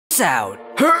this out.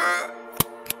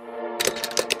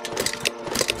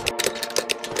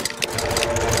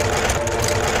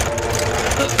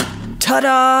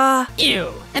 Ta-da!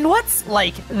 Ew. And what's,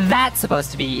 like, that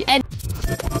supposed to be? And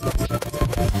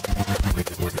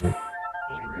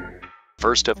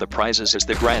First of the prizes is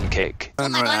the grand cake.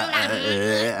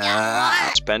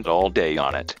 Spent all day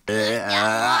on it.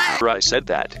 I said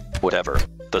that. Whatever.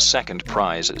 The second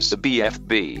prize is the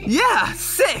BFB. Yeah,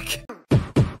 sick!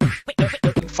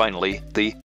 And finally,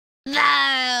 the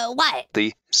what?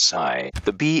 The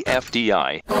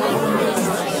BFDI.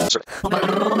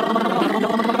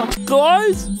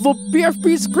 Guys, the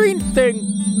BFB screen thing,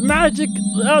 magic,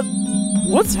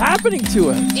 what's happening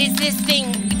to it? Is this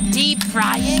thing deep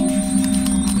frying?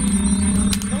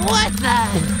 What the?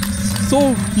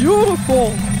 So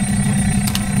beautiful!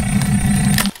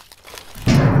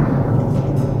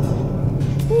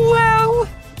 wow!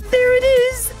 There it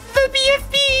is! The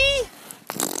BFB!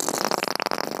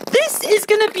 This is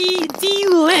gonna be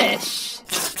delish!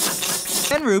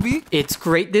 And Ruby. It's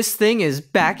great this thing is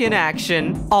back in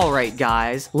action. Alright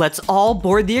guys, let's all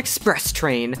board the express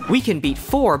train. We can beat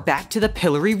 4 back to the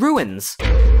Pillory Ruins.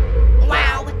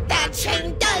 Wow, that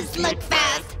train does look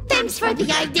fast. Thanks for the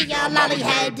idea,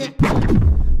 Lollyhead.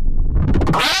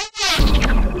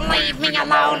 Leave me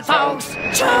alone, folks.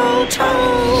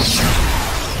 Choo-choo!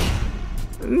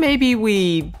 Maybe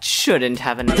we shouldn't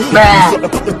have an...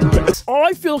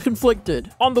 I feel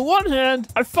conflicted. On the one hand,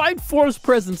 I find 4's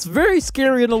presence very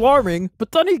scary and alarming,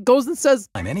 but then he goes and says,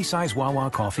 I'm any size Wawa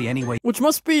coffee anyway. which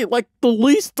must be, like, the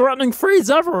least threatening phrase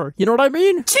ever. You know what I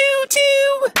mean?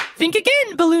 Choo-choo! Think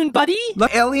again, balloon buddy!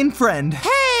 Alien friend.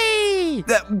 Hey!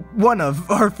 That one of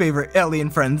our favorite alien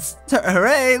friends.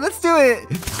 Hooray, let's do it!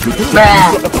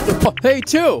 Oh, hey,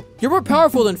 2, you're more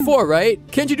powerful than 4, right?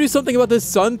 Can't you do something about this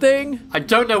sun thing? I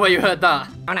don't know where you heard that.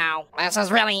 Oh no, this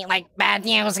is really, like, bad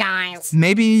news, guys.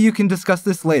 Maybe you can discuss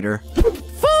this later.